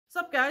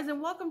Sup guys, and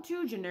welcome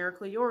to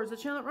Generically Yours, a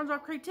channel that runs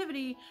off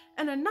creativity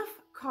and enough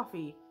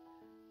coffee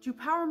to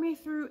power me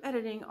through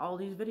editing all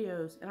these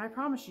videos, and I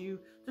promise you,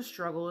 the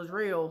struggle is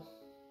real.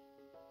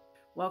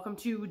 Welcome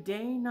to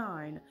day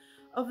 9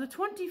 of the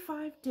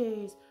 25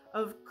 days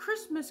of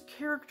Christmas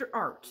character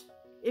art.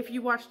 If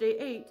you watched day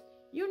 8,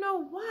 you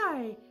know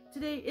why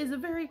today is a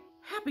very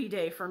happy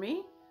day for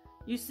me.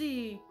 You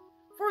see,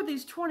 for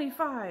these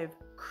 25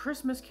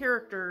 Christmas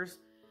characters,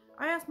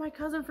 I asked my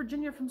cousin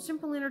Virginia from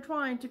Simply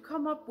Intertwined to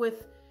come up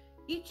with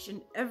each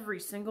and every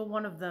single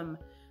one of them,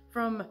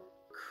 from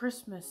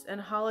Christmas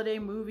and holiday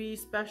movie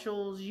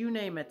specials, you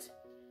name it.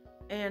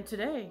 And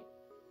today,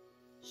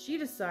 she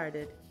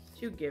decided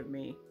to give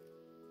me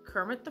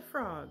Kermit the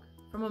Frog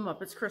from A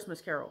Muppet's Christmas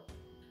Carol.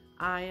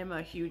 I am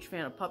a huge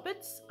fan of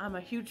puppets. I'm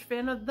a huge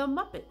fan of the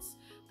Muppets,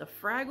 the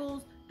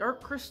Fraggles,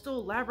 Dark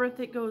Crystal, Labyrinth,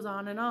 it goes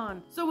on and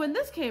on. So when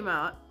this came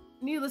out,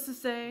 needless to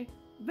say,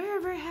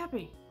 very, very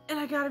happy. And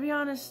I gotta be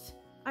honest,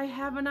 I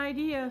have an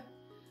idea.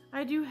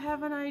 I do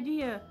have an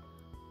idea.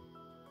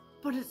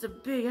 But it's a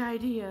big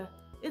idea.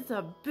 It's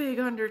a big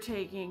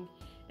undertaking.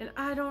 And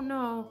I don't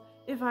know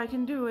if I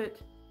can do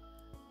it.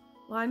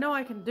 Well, I know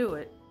I can do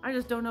it. I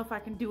just don't know if I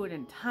can do it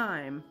in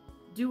time.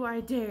 Do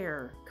I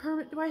dare?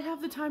 Kermit, do I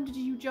have the time to do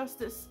you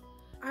justice?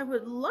 I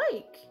would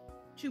like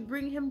to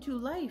bring him to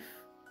life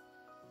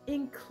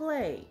in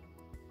clay.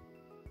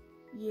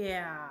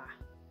 Yeah.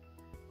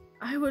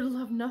 I would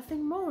love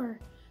nothing more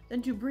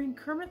than to bring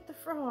Kermit the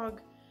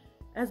Frog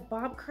as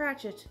Bob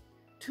Cratchit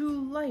to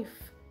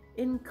life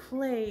in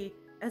clay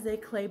as a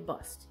clay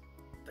bust.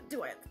 But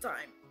do I have the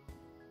time?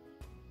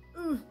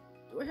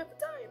 Do I have the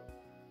time?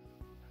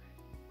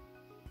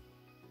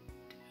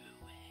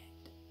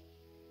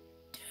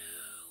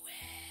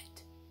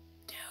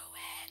 Do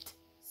it.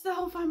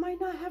 Self, I might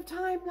not have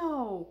time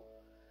though.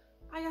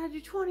 I gotta do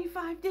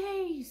 25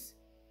 days.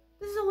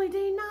 This is only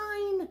day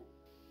 9.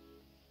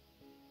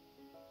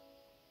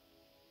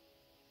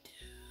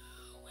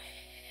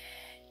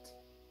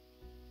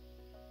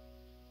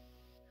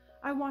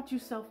 I want you,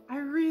 Self. I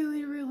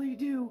really, really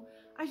do.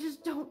 I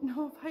just don't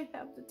know if I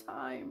have the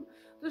time.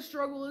 The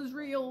struggle is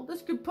real.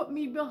 This could put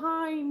me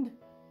behind.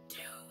 Do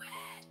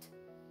it.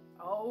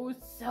 Oh,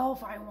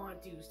 Self, I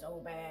want to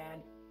so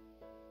bad.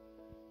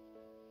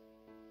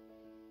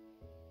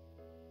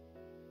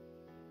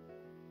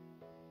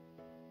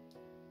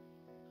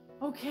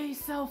 Okay,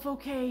 Self,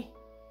 okay.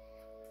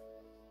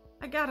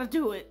 I gotta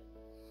do it.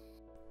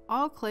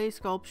 All clay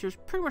sculptures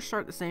pretty much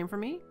start the same for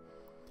me.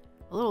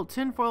 A little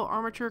tinfoil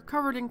armature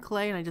covered in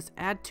clay, and I just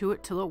add to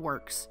it till it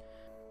works.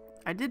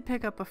 I did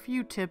pick up a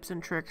few tips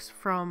and tricks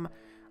from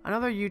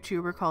another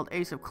YouTuber called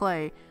Ace of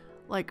Clay,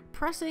 like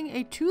pressing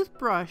a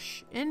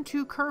toothbrush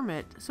into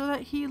Kermit so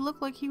that he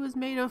looked like he was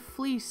made of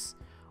fleece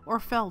or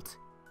felt.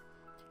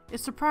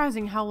 It's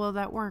surprising how well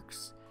that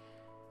works.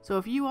 So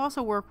if you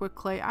also work with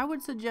clay, I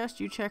would suggest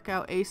you check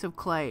out Ace of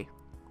Clay,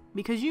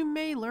 because you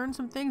may learn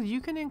some things you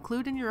can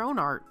include in your own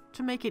art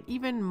to make it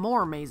even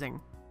more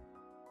amazing.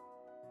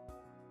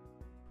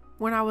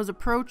 When I was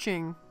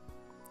approaching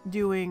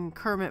doing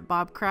Kermit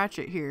Bob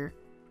Cratchit here,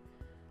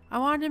 I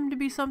wanted him to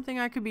be something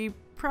I could be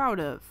proud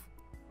of.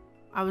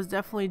 I was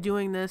definitely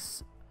doing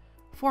this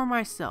for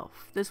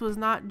myself. This was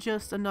not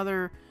just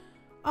another,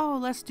 oh,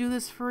 let's do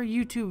this for a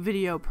YouTube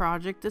video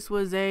project. This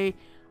was a,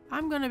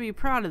 I'm gonna be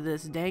proud of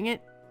this, dang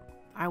it.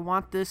 I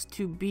want this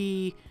to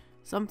be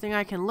something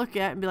I can look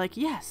at and be like,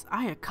 yes,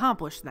 I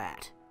accomplished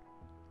that.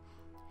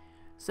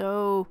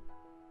 So,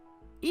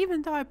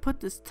 even though I put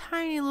this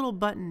tiny little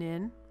button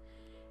in,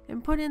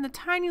 and put in the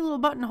tiny little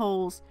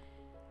buttonholes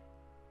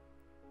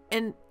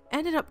and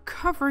ended up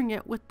covering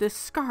it with this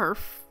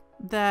scarf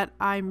that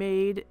I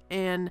made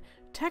and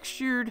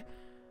textured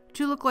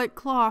to look like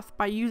cloth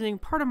by using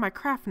part of my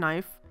craft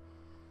knife,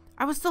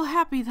 I was still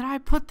happy that I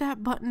put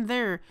that button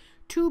there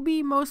to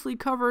be mostly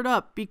covered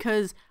up,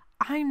 because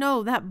I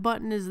know that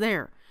button is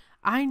there.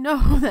 I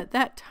know that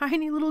that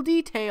tiny little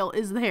detail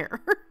is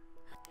there.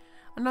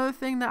 Another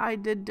thing that I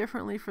did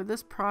differently for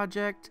this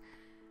project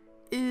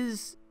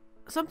is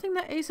something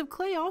that Ace of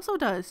Clay also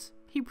does.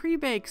 He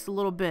pre-bakes a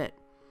little bit,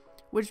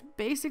 which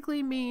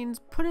basically means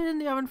put it in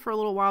the oven for a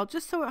little while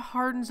just so it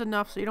hardens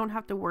enough so you don't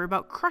have to worry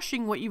about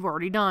crushing what you've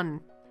already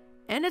done.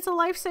 And it's a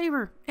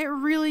lifesaver. It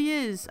really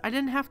is. I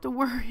didn't have to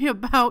worry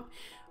about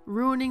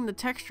ruining the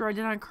texture I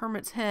did on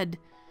Kermit's head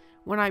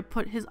when I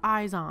put his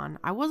eyes on.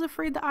 I was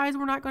afraid the eyes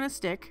were not going to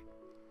stick,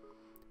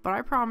 but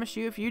I promise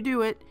you, if you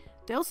do it,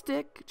 they'll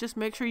stick. Just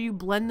make sure you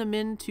blend them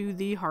into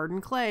the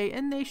hardened clay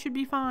and they should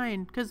be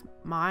fine, because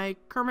my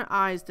Kermit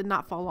eyes did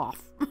not fall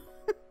off.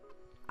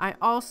 I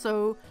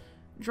also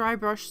dry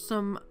brushed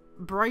some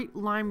bright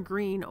lime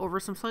green over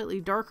some slightly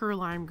darker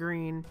lime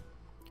green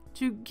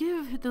to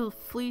give the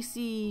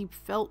fleecy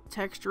felt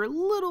texture a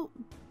little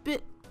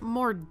bit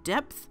more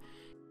depth.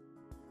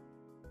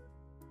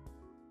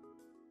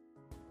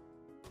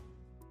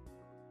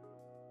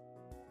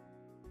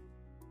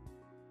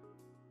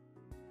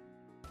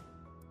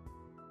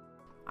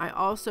 I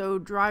also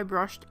dry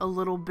brushed a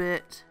little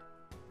bit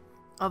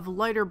of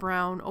lighter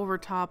brown over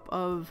top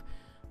of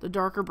the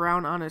darker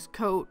brown on his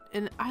coat,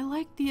 and I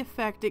like the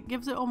effect. It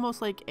gives it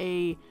almost like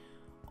a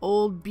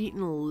old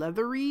beaten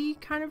leathery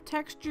kind of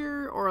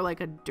texture, or like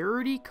a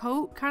dirty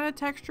coat kind of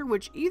texture,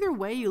 which either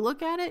way you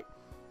look at it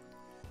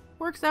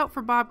works out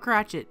for Bob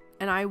Cratchit.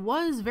 And I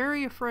was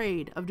very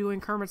afraid of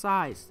doing Kermit's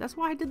eyes. That's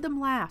why I did them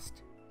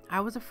last. I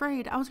was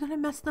afraid I was gonna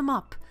mess them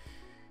up,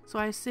 so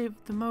I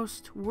saved the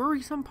most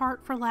worrisome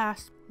part for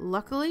last.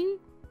 Luckily,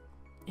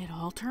 it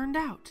all turned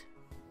out.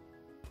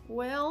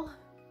 Well,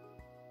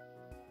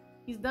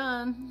 he's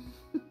done.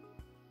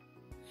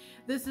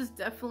 This is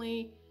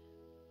definitely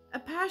a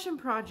passion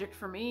project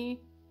for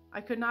me.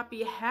 I could not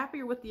be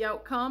happier with the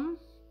outcome.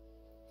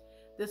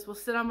 This will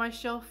sit on my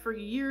shelf for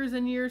years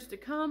and years to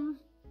come.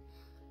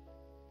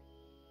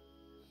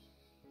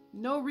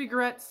 No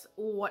regrets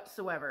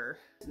whatsoever.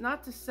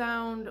 Not to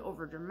sound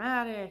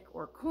overdramatic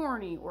or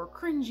corny or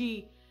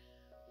cringy,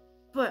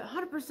 but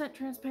 100%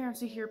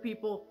 transparency here,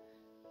 people.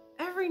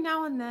 Every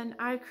now and then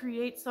I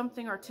create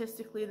something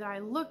artistically that I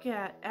look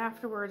at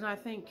afterwards and I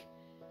think,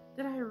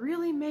 did I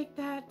really make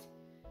that?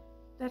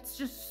 That's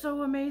just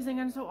so amazing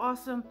and so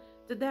awesome.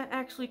 Did that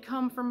actually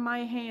come from my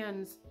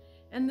hands?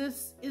 And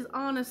this is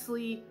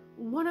honestly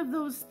one of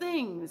those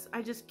things.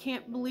 I just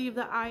can't believe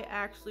that I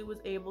actually was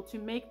able to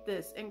make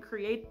this and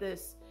create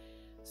this.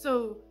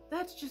 So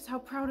that's just how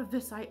proud of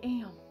this I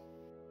am.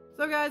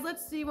 So guys,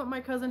 let's see what my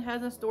cousin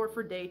has in store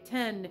for day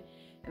 10.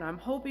 And I'm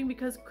hoping,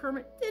 because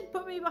Kermit did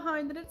put me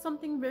behind, that it's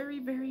something very,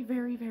 very,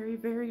 very, very,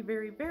 very,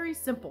 very, very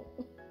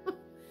simple.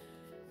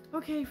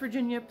 Okay,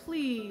 Virginia,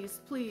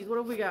 please, please, what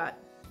have we got?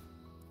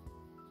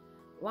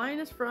 Line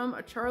is from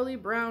A Charlie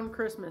Brown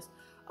Christmas.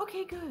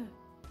 Okay, good.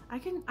 I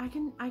can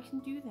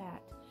do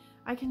that.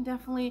 I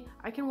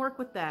can work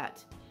with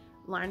that.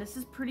 Linus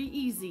is pretty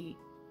easy.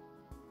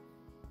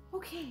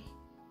 Okay,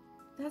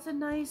 that's a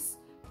nice,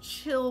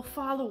 chill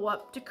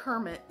follow-up to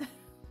Kermit.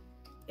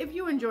 If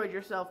you enjoyed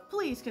yourself,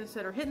 please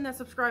consider hitting that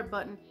subscribe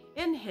button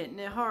and hitting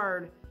it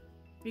hard,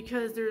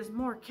 because there's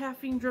more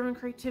caffeine-driven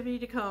creativity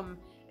to come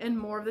and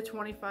more of the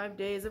 25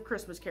 days of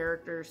Christmas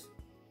characters.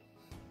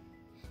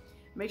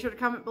 Make sure to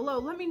comment below.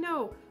 Let me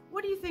know,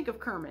 what do you think of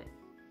Kermit?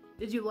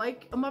 Did you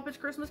like A Muppet's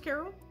Christmas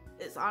Carol?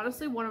 It's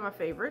honestly one of my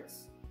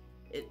favorites.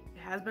 It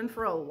has been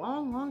for a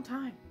long, long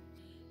time.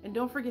 And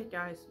don't forget,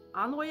 guys,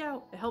 on the way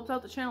out, it helps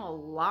out the channel a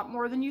lot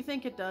more than you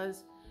think it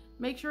does.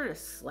 Make sure to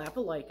slap a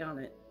like on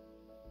it.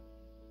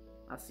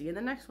 I'll see you in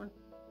the next one.